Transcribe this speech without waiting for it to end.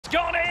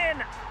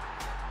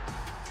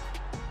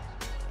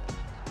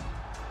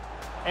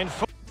in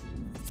full.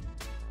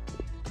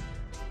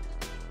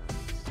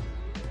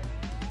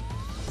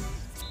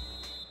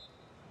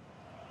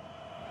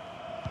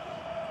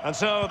 And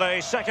so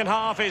the second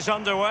half is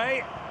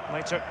underway.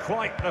 They took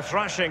quite the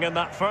thrashing in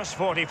that first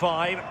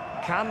 45.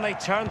 Can they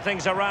turn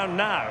things around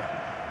now?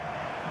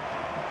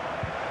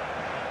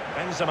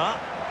 Benzema.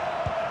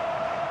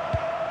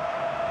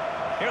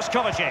 Here's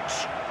Kovacic.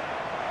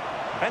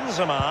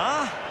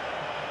 Benzema.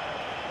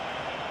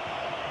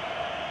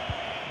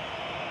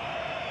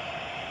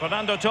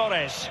 Fernando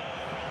Torres.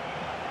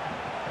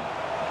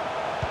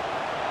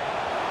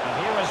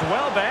 And here is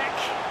Welbeck,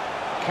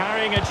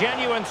 carrying a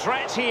genuine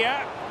threat here.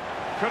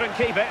 Couldn't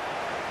keep it.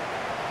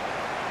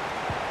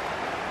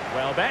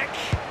 Welbeck.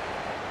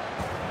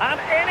 And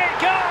in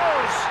it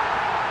goes!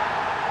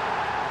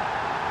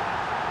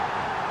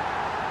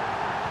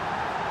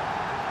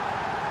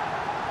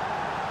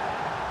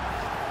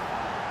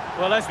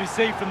 Well, as we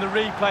see from the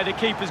replay, the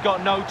keeper's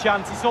got no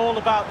chance. It's all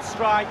about the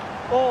strike,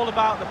 all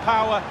about the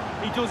power.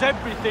 He does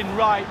everything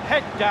right.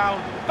 Head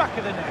down, back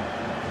of the net.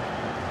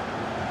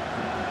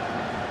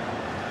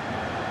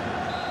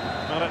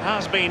 Well, it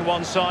has been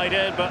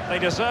one-sided, but they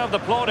deserve the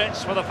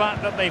plaudits for the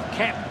fact that they've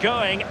kept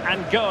going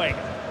and going.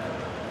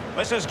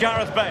 This is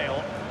Gareth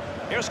Bale.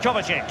 Here's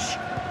Kovacic.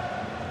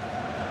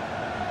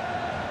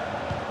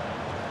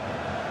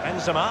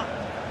 Benzema.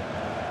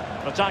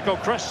 The tackle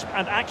crisp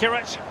and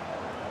accurate.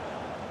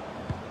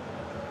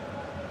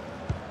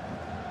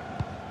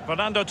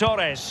 Fernando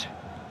Torres.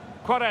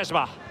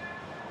 Quaresma.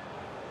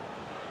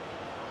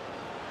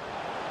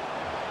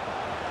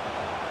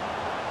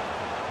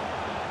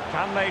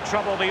 Can they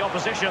trouble the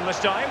opposition this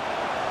time?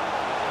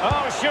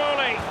 Oh,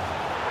 surely.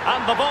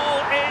 And the ball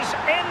is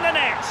in the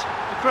net.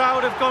 The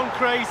crowd have gone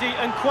crazy,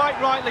 and quite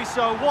rightly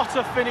so. What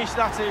a finish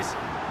that is.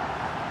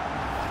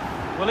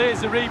 Well,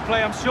 here's the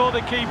replay. I'm sure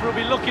the keeper will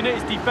be looking at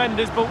his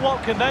defenders, but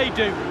what can they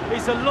do?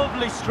 It's a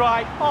lovely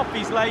strike off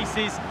his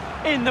laces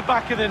in the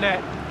back of the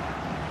net.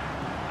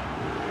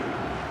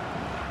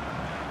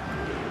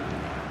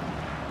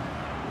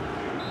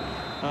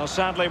 Well,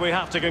 sadly, we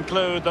have to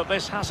conclude that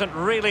this hasn't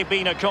really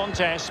been a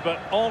contest, but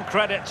all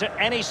credit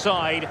to any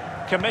side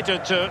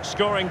committed to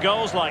scoring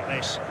goals like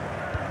this.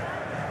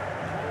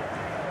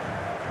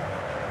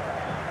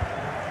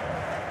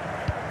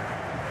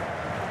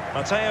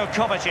 Mateo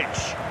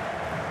Kovacic.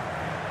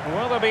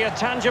 Will there be a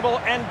tangible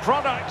end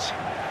product?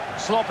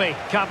 Sloppy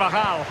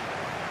Carvajal.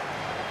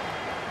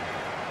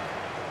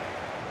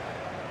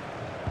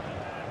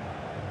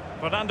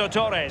 Fernando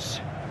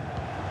Torres.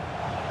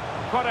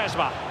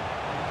 Quaresma.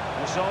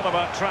 It's all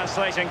about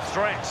translating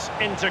threats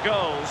into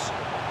goals.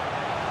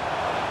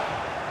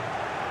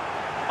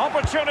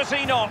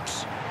 Opportunity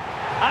knocks.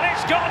 And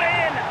it's gone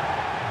in!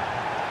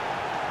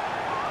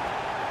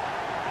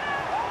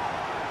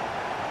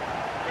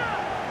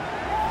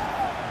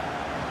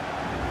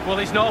 Well,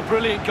 it's not a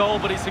brilliant goal,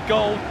 but it's a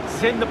goal.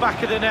 It's in the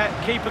back of the net.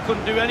 Keeper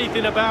couldn't do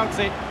anything about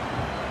it.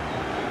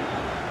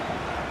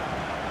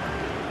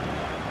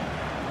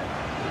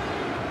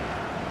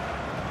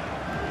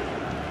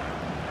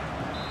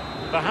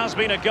 There has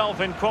been a gulf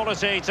in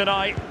quality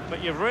tonight,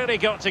 but you've really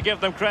got to give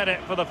them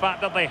credit for the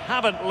fact that they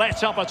haven't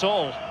let up at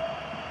all.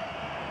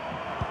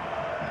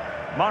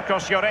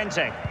 Marcos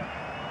Llorente.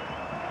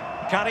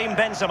 Karim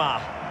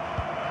Benzema.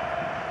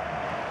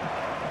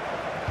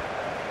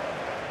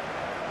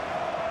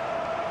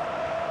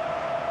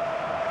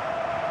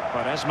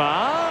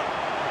 Quaresma.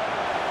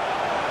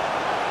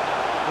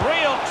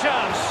 Real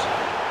chance.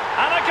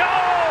 And a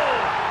goal!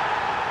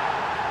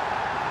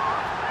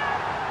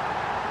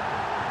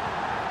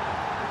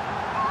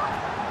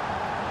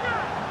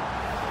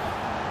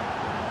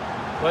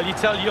 Well, you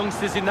tell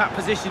youngsters in that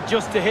position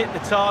just to hit the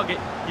target.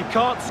 You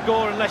can't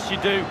score unless you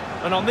do.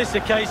 And on this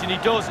occasion, he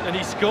does, and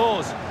he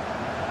scores.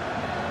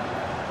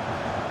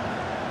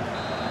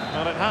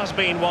 Well, it has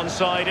been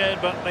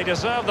one-sided, but they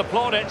deserve the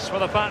plaudits for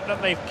the fact that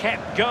they've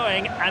kept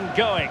going and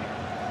going.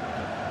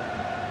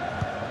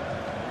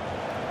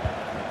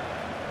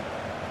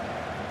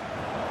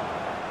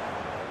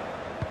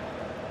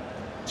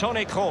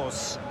 Toni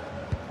Kroos.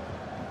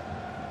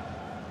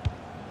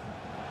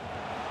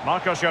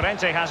 Marcos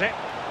Llorente has it.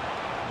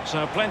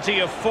 So plenty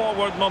of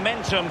forward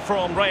momentum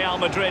from Real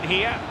Madrid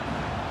here.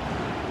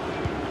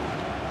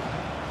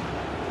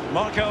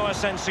 Marco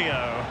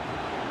Asensio.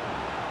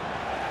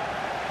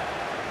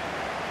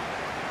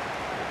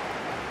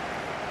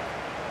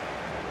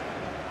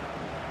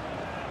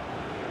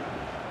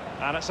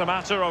 And it's a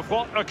matter of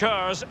what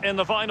occurs in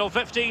the final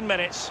 15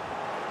 minutes.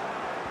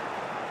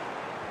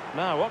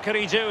 Now, what can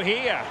he do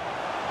here?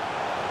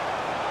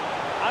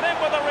 And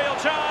in with a real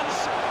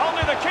chance.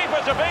 Only the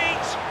keeper to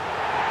beat.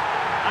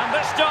 And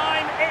this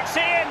time, it's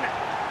in!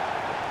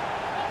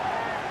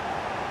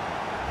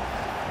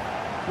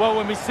 Well,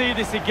 when we see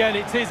this again,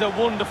 it is a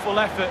wonderful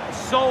effort, a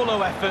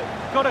solo effort.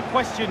 Got to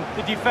question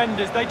the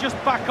defenders. They just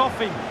back off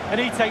him,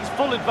 and he takes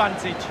full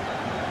advantage.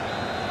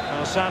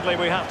 Well, sadly,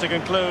 we have to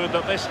conclude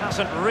that this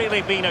hasn't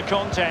really been a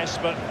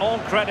contest, but all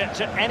credit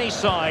to any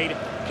side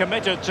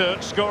committed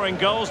to scoring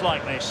goals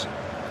like this.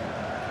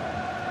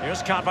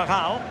 Here's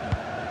Carvajal.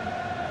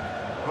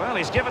 Well,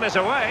 he's given it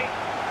away.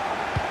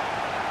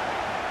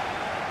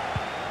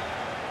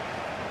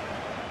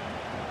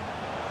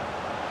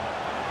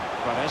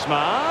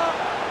 Quaresma.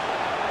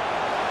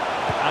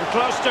 And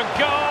close to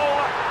goal.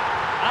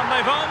 And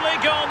they've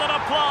only gone and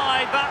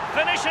applied that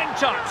finishing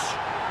touch.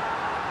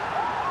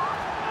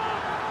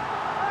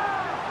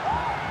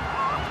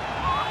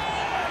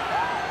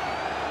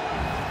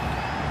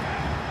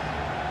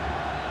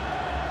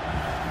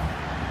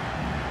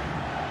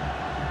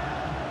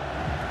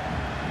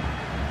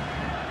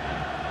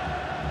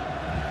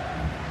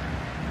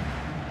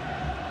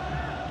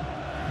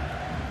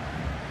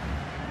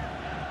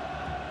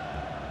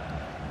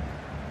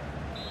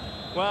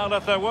 Well,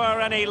 if there were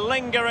any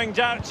lingering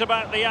doubts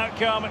about the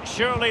outcome,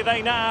 surely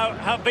they now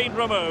have been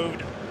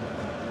removed.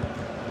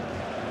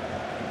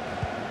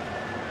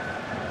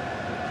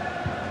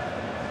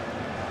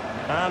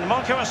 And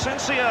Marco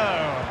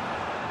Asensio.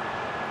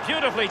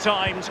 Beautifully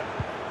timed.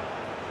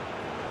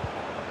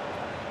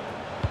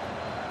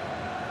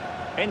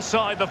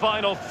 Inside the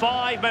final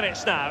 5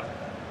 minutes now.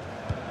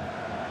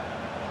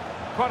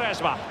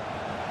 Quaresma.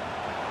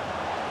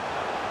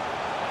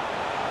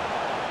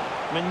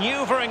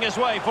 Manoeuvring his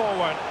way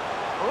forward.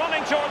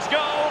 Running towards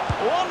goal.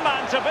 One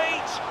man to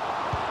beat.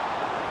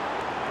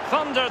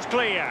 Thundered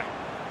clear.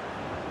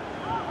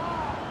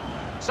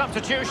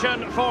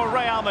 Substitution for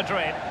Real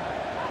Madrid.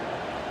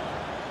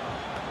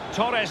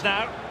 Torres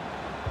now.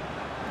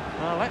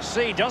 Well, let's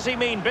see, does he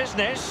mean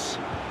business?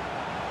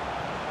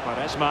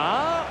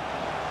 Quaresma.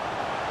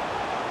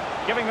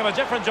 Giving them a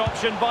different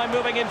option by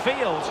moving in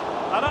field.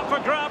 And up for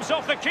grabs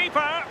off the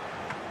keeper.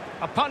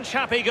 A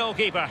punch-happy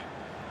goalkeeper.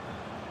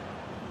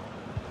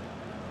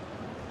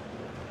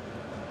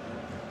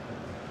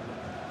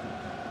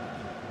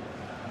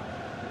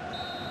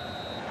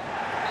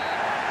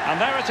 And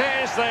there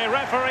it is, the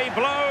referee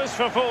blows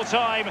for full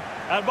time.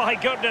 And my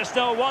goodness,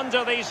 no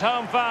wonder these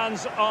home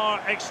fans are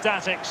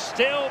ecstatic.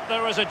 Still,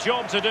 there is a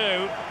job to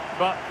do,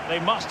 but they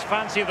must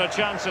fancy their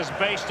chances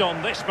based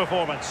on this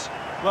performance.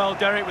 Well,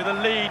 Derek, with a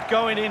lead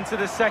going into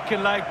the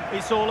second leg,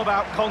 it's all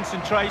about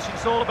concentration,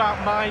 it's all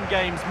about mind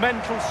games,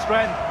 mental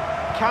strength.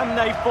 Can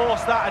they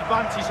force that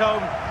advantage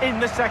home in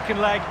the second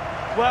leg?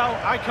 Well,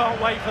 I can't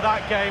wait for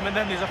that game, and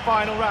then there's a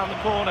final round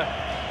the corner.